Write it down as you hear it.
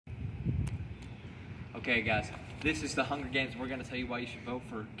Okay, guys, this is the Hunger Games. We're going to tell you why you should vote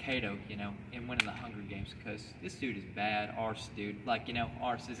for Cato, in winning the Hunger Games, because this dude is bad. Arse, dude. Like,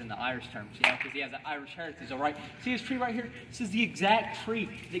 arse is in the Irish terms, because he has an Irish heritage, all right? See this tree right here? This is the exact tree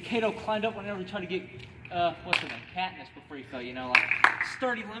that Cato climbed up whenever he tried to get, what's her name? Katniss before he fell, like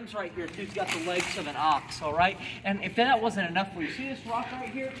sturdy limbs right here. Dude's got the legs of an ox, all right? And if that wasn't enough for you, see this rock right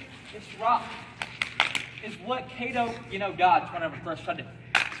here? This rock is what Cato, dodged whenever Thrush tried to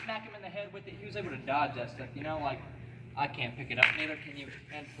smack him in the head with it. He was able to dodge that stuff, like, I can't pick it up, neither can you.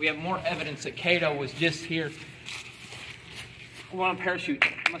 And we have more evidence that Cato was just here on a parachute.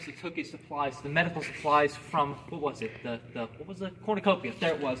 He must have took his supplies, the medical supplies from, what was it? What was the cornucopia?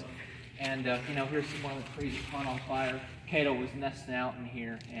 There it was. And, here's one of the trees that caught on fire. Cato was nesting out in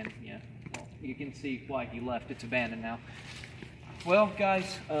here, and, well, you can see why he left. It's abandoned now. Well,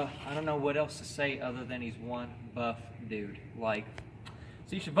 guys, I don't know what else to say other than he's one buff dude. Like,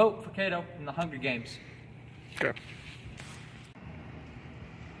 so you should vote for Cato in the Hunger Games. Sure.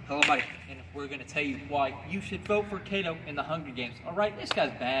 Hello, buddy, and we're going to tell you why you should vote for Cato in the Hunger Games. All right, this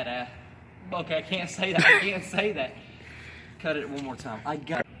guy's badass. Okay, I can't say that. I can't say that. Cut it one more time. I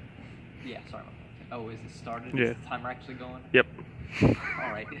got. Yeah, sorry about that. Oh, is it started? Yeah. Is the timer actually going? Yep.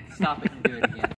 All right, stop it and do it again.